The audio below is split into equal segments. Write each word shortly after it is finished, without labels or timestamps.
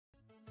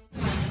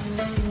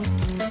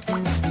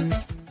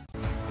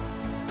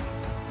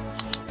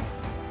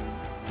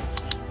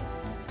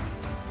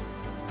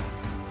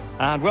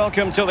And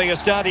welcome to the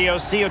Estadio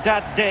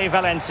Ciudad de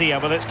Valencia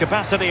with its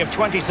capacity of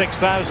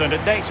 26,000.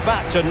 It dates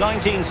back to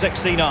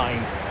 1969.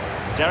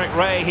 Derek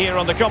Ray here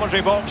on the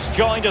commentary box,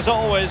 joined as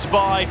always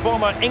by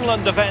former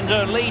England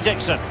defender Lee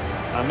Dixon.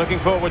 I'm looking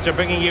forward to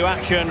bringing you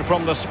action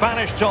from the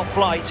Spanish top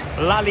flight,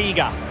 La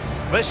Liga.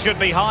 This should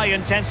be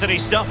high-intensity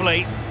stuff,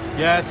 Lee.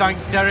 Yeah,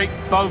 thanks, Derek.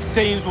 Both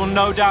teams will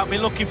no doubt be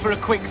looking for a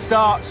quick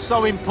start.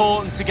 So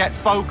important to get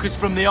focus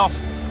from the off.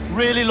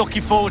 Really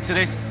looking forward to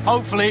this.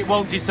 Hopefully it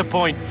won't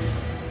disappoint.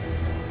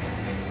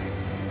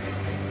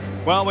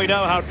 Well, we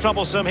know how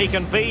troublesome he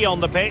can be on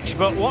the pitch,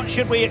 but what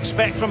should we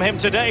expect from him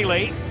today,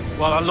 Lee?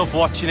 Well, I love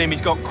watching him.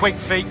 He's got quick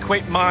feet,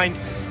 quick mind.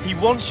 He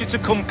wants you to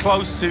come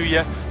close to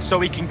you so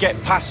he can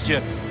get past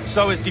you.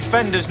 So as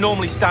defenders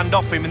normally stand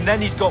off him, and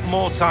then he's got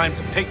more time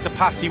to pick the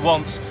pass he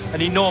wants,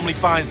 and he normally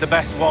finds the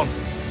best one.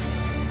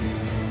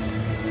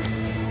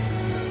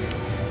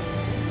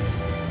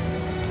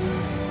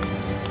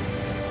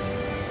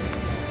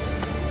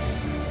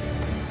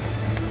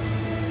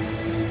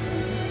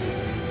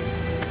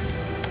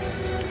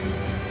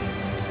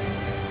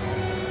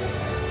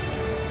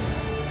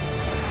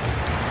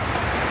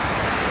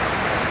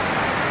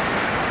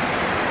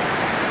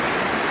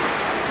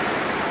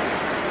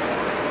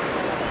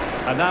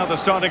 And now the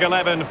starting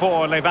 11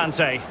 for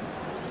Levante.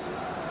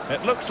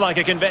 It looks like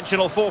a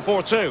conventional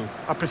 4-4-2.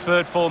 A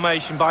preferred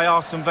formation by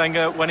Arsene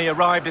Wenger when he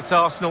arrived at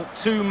Arsenal.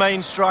 Two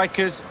main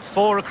strikers,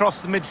 four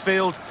across the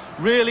midfield.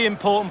 Really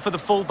important for the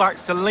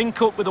fullbacks to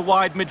link up with the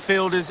wide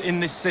midfielders in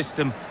this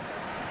system.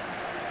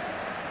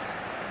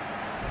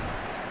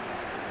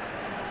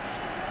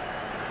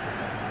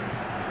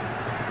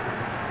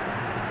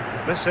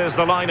 This is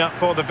the lineup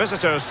for the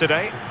visitors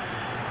today.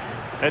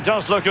 It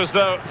does look as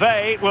though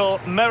they will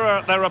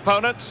mirror their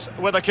opponents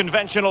with a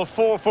conventional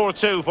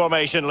 4-4-2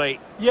 formation, Lee.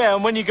 Yeah,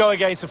 and when you go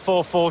against a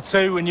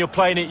 4-4-2 and you're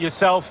playing it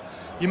yourself,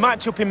 you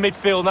match up in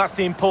midfield, and that's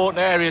the important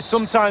area.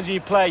 Sometimes when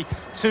you play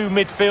two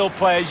midfield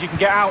players, you can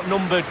get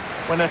outnumbered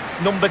when a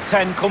number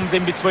 10 comes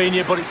in between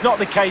you, but it's not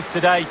the case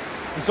today.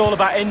 It's all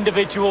about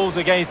individuals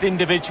against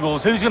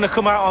individuals. Who's going to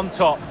come out on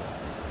top?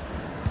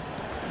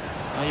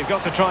 Well, you've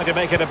got to try to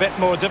make it a bit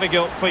more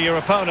difficult for your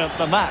opponent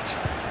than that.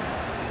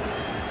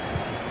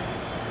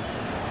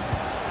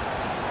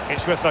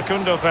 It's with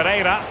Facundo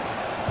Ferreira.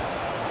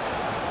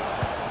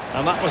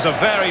 And that was a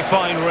very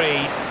fine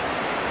read.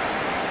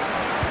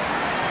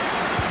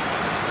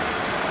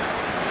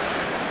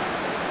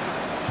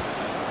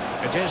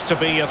 It is to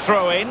be a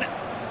throw-in.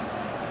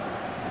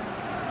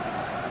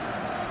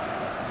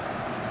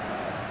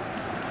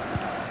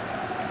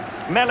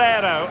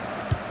 Melero.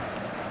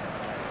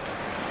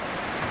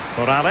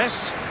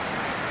 Morales.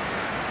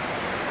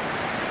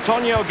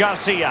 Tonio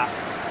Garcia.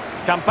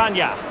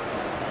 Campagna.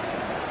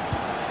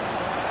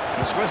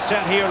 It's with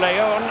Sergio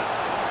León.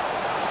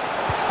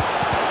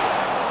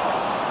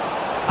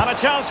 And a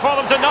chance for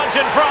them to nudge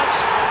in front.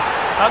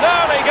 An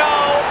early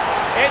goal.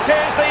 It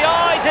is the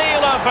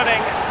ideal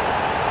opening.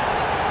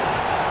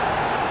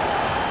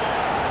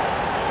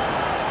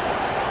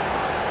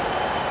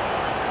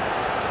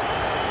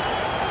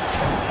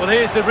 Well,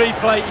 here's the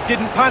replay. He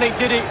didn't panic,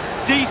 did he?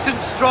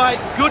 Decent strike,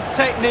 good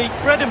technique,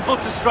 bread and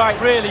butter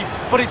strike, really,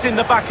 but it's in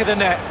the back of the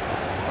net.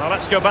 Well,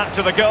 let's go back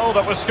to the goal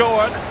that was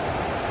scored.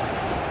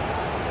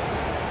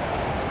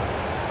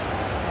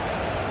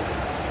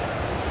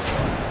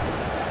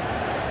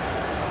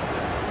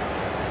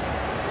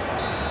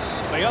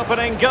 The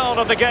opening goal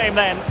of the game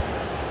then.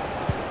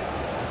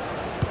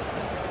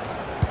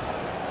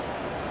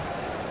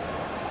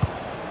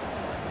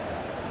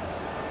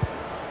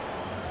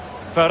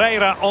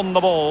 Ferreira on the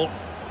ball.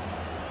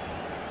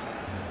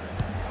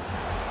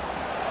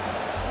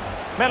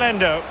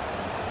 Melendo.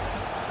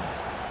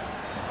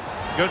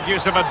 Good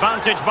use of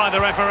advantage by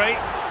the referee.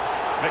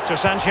 Victor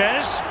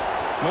Sanchez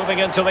moving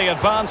into the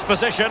advanced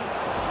position.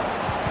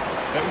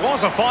 It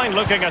was a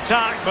fine-looking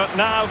attack, but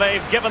now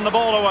they've given the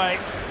ball away.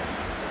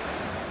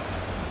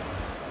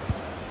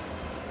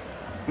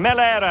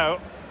 Melero.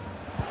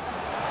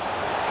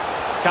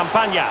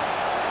 Campagna.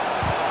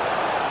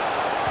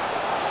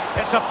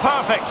 It's a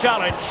perfect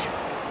challenge.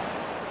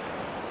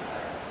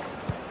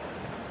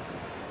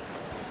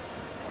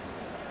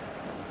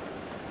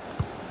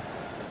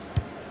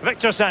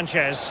 Victor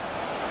Sanchez.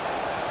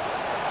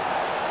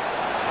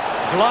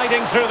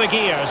 Gliding through the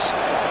gears.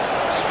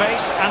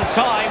 Space and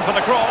time for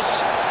the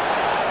cross.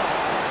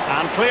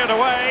 And cleared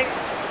away.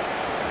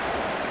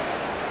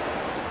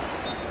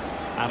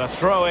 And a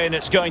throw-in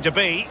it's going to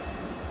be.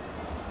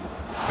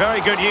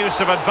 Very good use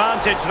of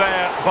advantage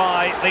there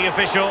by the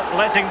official,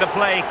 letting the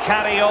play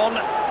carry on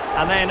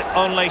and then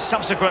only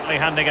subsequently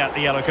handing out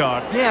the yellow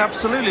card. Yeah,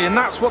 absolutely, and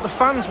that's what the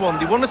fans want.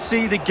 They want to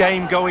see the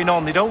game going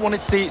on. They don't want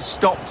to see it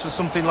stopped for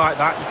something like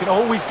that. You can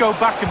always go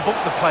back and book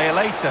the player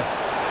later.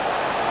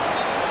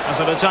 As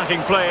an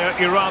attacking player,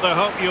 you rather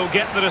hope you'll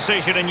get the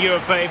decision in your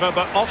favour,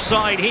 but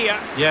offside here.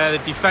 Yeah, the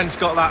defence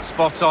got that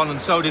spot on, and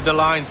so did the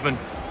linesman.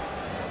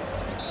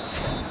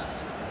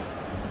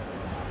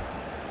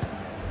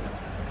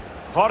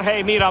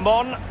 Jorge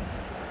Miramon.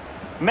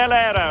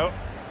 Melero.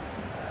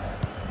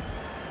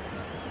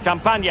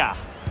 Campagna.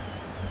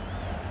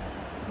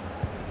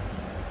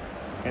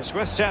 It's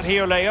with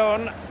Sergio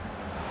León.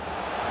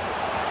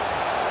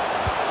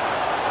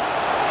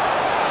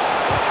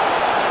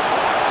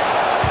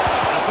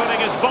 And putting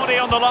his body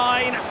on the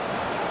line.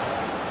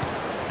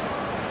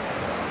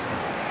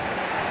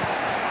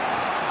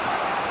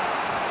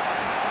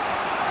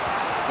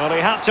 Well,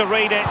 he had to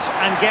read it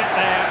and get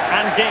there,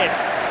 and did.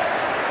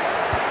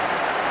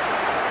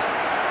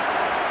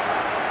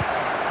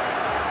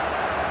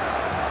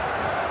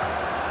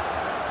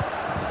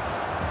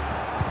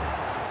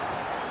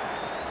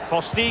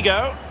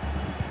 Postigo.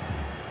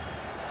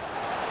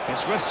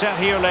 It's with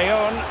Sergio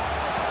León.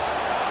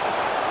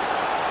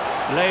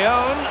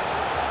 León.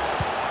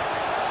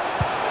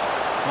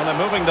 Well, they're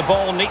moving the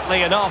ball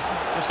neatly enough.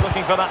 Just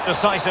looking for that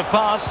decisive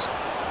pass.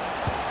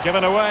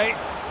 Given away.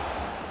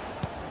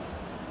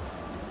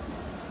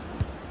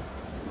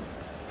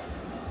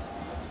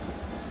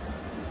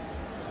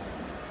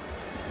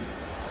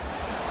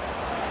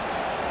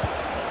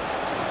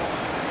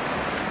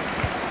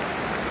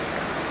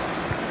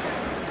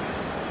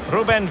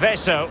 Ruben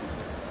Veso.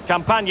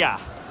 Campagna.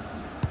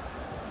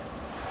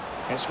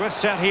 It's with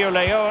Sergio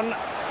León.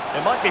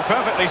 It might be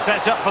perfectly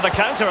set up for the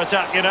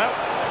counter-attack, you know.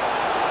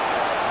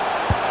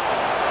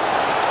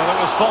 Well,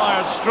 it was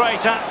fired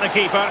straight at the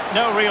keeper.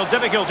 No real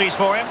difficulties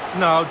for him.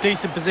 No,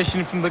 decent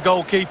positioning from the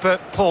goalkeeper.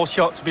 Poor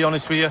shot, to be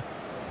honest with you.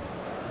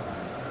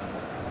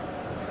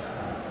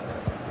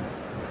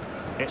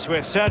 It's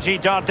with Sergi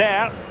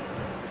Darder.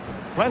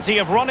 Plenty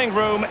of running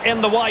room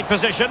in the wide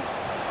position.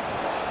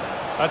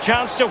 A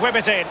chance to whip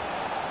it in.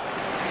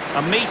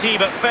 A meaty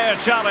but fair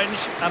challenge,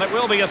 and it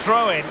will be a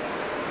throw-in.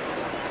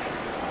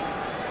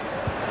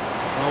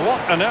 Well,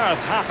 what on earth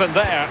happened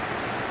there?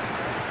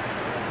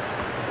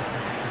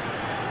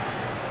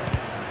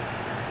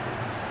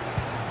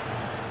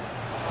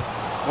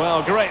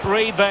 Well, great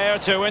read there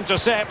to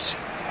intercept.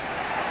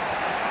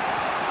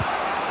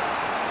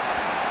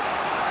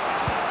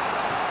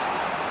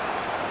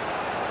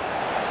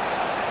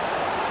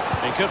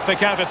 He could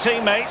pick out a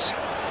teammate.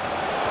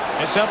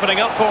 It's opening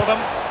up for them.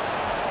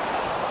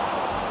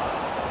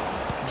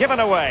 Given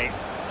away.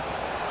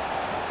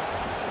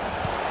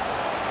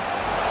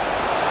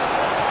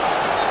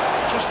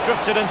 Just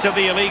drifted into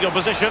the illegal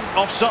position.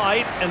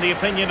 Offside, in the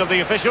opinion of the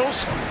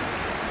officials.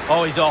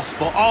 Oh, he's off,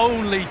 but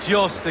only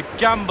just. The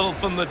gamble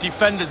from the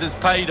defenders has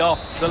paid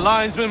off. The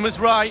linesman was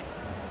right.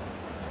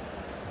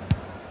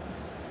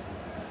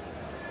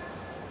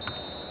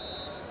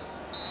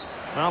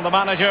 Well, the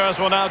managers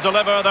will now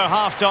deliver their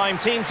half-time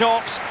team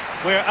talks.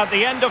 We're at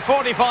the end of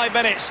 45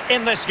 minutes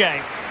in this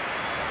game.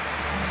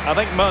 I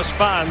think most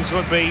fans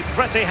would be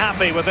pretty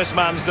happy with this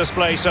man's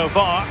display so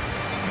far.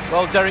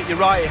 Well, Derek, you're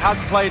right. He has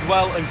played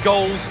well, and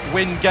goals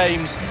win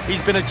games.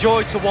 He's been a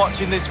joy to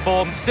watch in this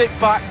form. Sit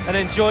back and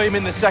enjoy him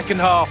in the second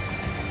half.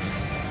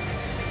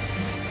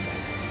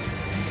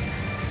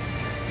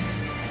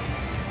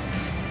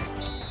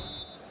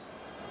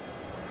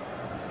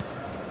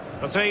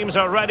 The teams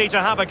are ready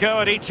to have a go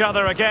at each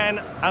other again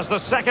as the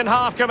second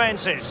half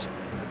commences.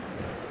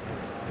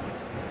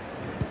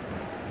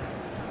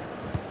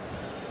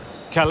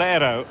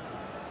 Calero.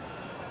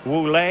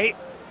 Woulé.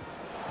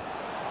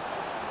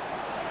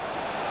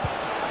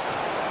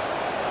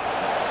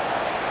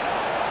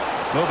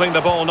 Moving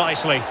the ball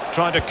nicely,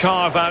 trying to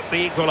carve out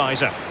the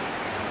equaliser.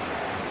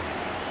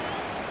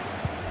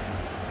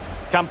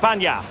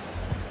 Campagna.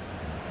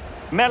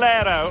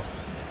 Melero.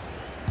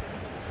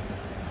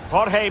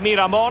 Jorge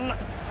Miramon.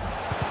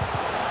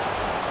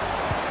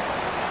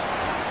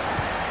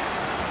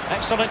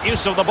 Excellent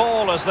use of the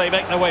ball as they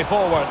make their way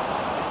forward.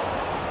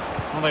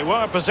 Well, they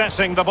were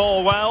possessing the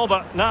ball well,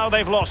 but now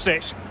they've lost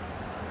it.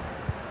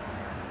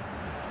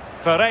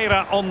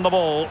 Ferreira on the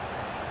ball.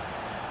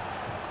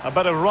 A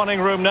bit of running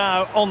room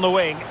now on the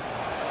wing.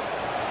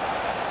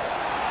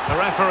 The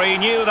referee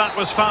knew that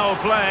was foul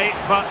play,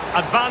 but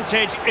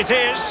advantage it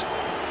is.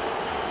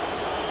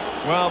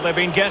 Well, they've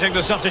been getting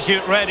the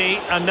substitute ready,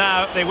 and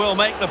now they will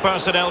make the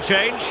personnel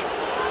change.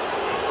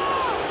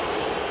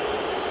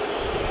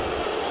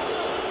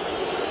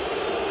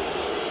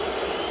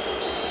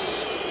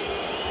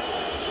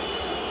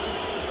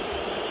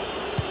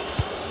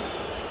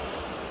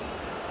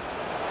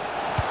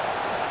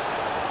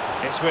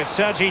 It's with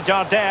Sergi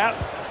Darder.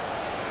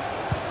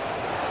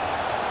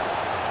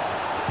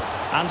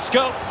 And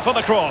scope for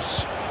the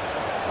cross.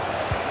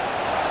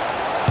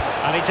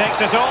 And he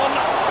takes it on.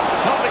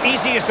 Not the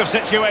easiest of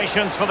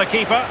situations for the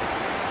keeper.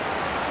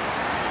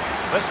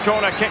 This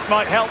corner kick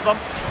might help them.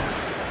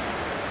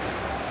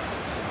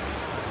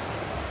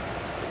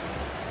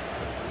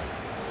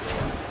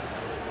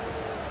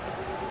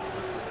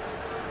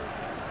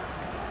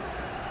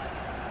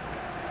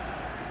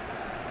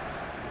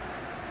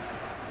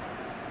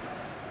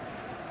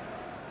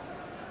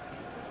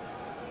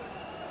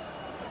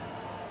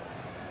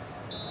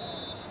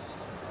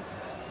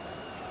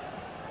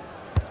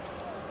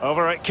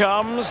 Over it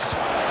comes.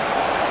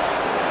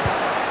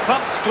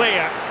 Thumped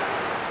clear.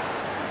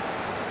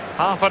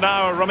 Half an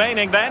hour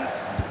remaining then.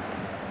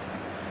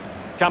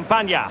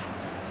 Campagna.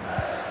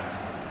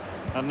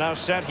 And now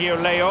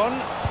Sergio Leon.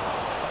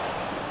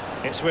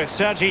 It's with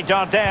Sergi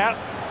Darder.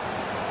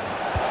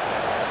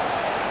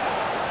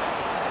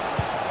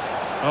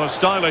 Oh,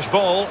 stylish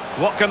ball.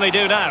 What can they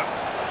do now?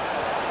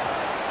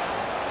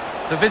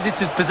 The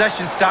visitors'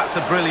 possession stats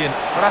are brilliant,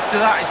 but after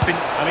that it's been...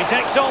 And he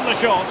takes on the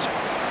shot.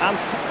 And,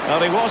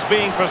 well, he was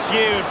being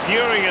pursued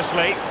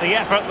furiously. The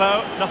effort,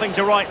 though, nothing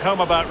to write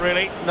home about,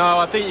 really. No,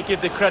 I think you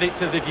give the credit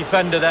to the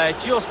defender there.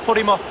 Just put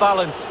him off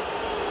balance.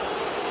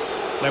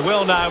 They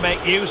will now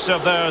make use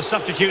of their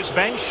substitutes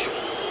bench.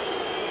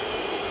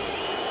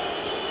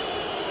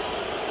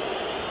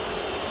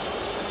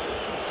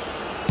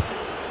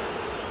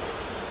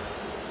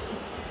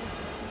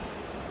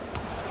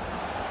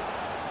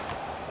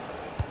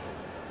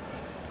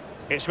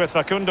 It's with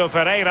Facundo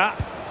Ferreira.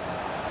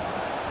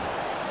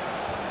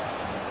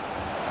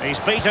 He's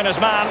beaten his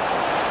man.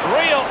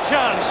 Real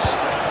chance.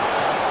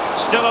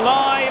 Still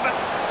alive.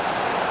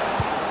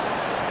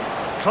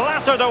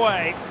 Clattered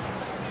away.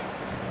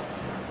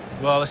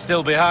 Well, they're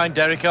still behind,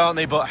 Derek, aren't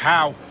they? But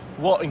how?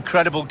 What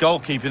incredible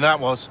goalkeeping that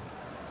was.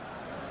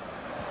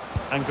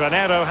 And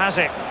Granada has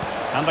it.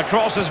 And the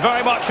cross is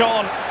very much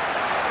on.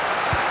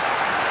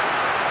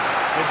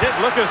 It did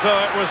look as though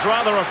it was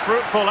rather a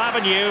fruitful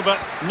avenue, but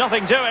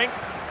nothing doing.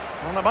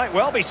 Well, there might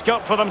well be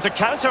scope for them to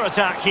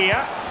counter-attack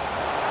here.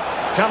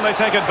 Can they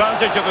take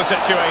advantage of the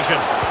situation?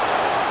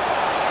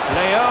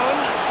 Leon.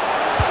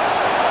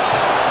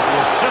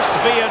 He's just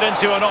veered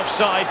into an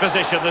offside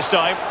position this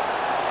time.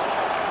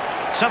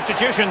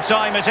 Substitution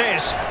time it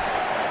is.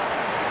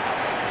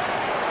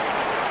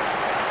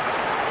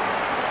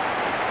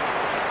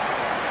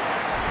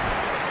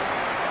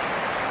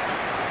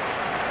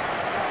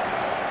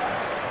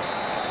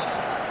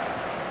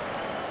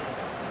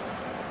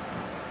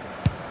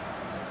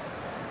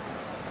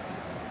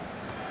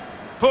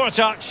 Poor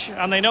touch,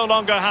 and they no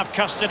longer have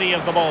custody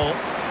of the ball.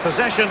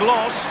 Possession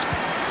lost.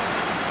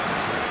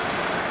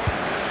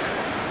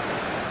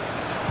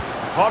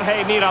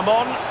 Jorge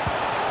Miramon.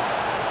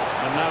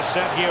 And now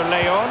Sergio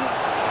Leon.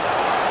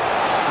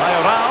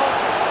 Mayoral.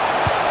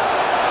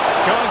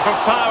 Going for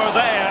power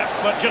there,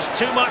 but just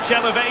too much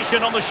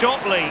elevation on the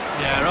shot lead.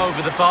 Yeah,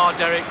 over the bar,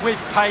 Derek, with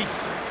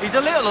pace. He's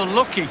a little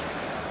unlucky.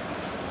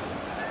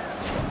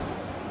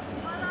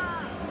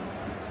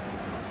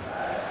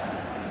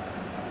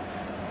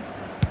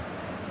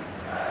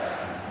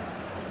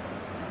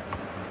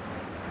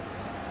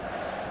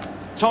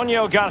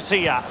 Antonio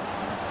Garcia.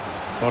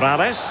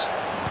 Morales.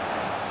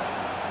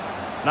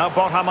 Now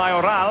Borja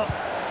Mayoral.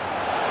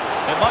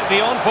 It might be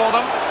on for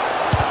them.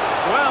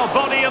 Well,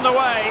 body in the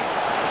way.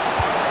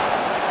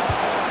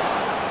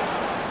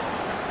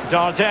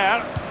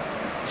 Darder.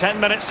 10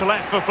 minutes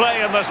left for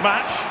play in this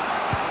match.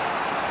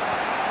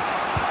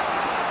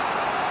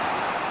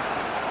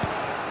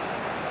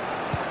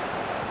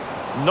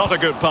 Not a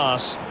good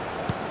pass.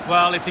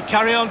 Well, if they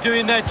carry on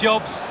doing their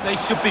jobs, they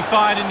should be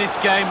fine in this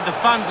game. The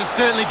fans are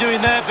certainly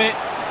doing their bit.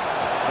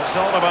 It's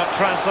all about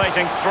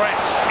translating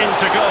threats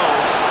into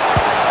goals.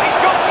 He's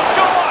got to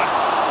score!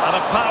 And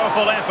a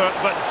powerful effort,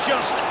 but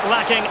just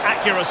lacking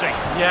accuracy.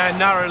 Yeah,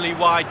 narrowly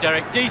wide,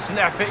 Derek. Decent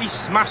effort, he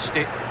smashed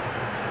it.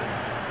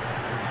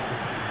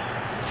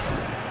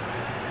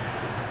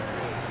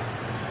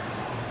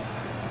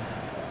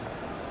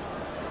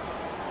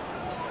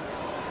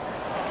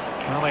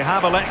 Well, they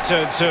have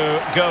elected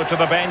to go to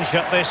the bench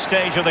at this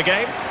stage of the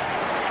game.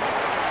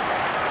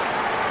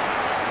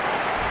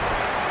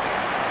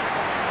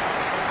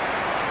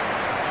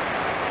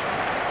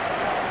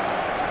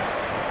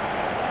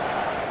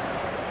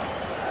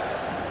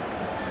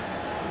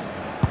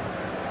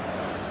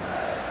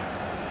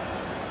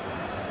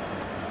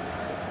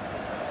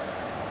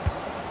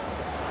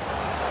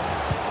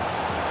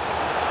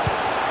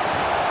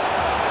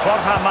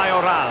 Borja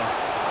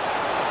Mayoral.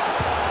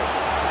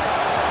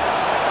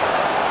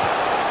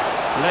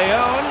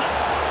 Leon.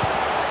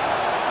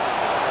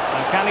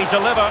 And can he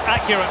deliver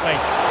accurately?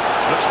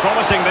 Looks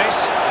promising, this.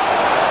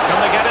 Can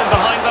they get in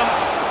behind them?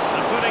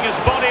 And putting his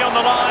body on the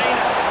line.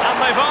 And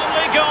they've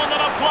only gone and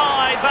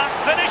applied that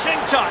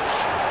finishing touch.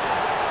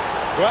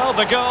 Well,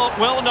 the goal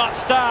will not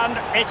stand.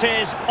 It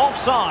is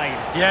offside.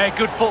 Yeah,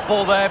 good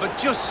football there, but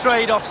just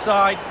straight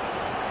offside.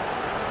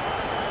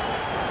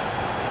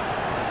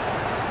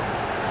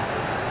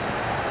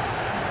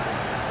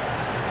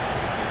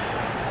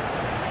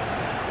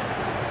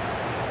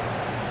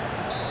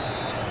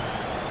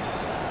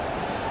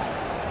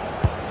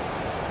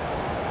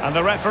 And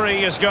the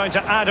referee is going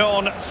to add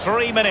on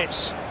 3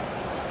 minutes.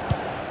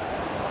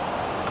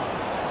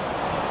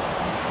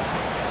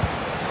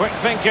 Quick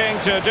thinking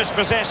to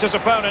dispossess his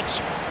opponent.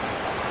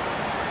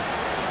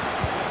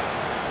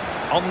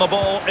 On the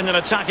ball in an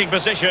attacking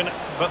position,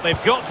 but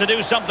they've got to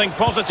do something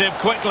positive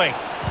quickly.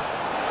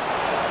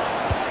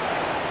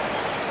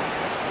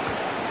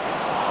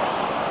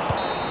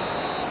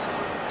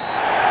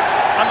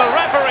 And the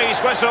referee's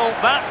whistle,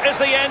 that is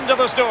the end of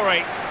the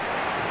story.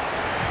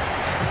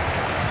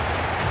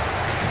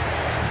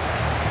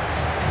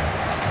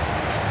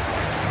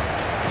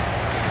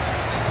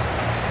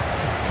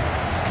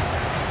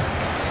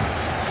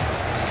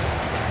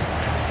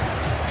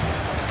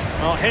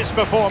 Well, his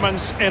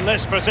performance in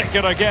this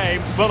particular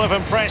game will have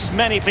impressed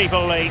many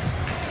people, Lee.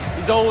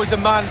 He's always a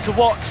man to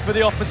watch for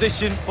the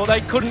opposition, but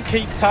they couldn't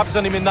keep tabs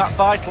on him in that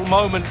vital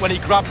moment when he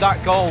grabbed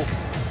that goal.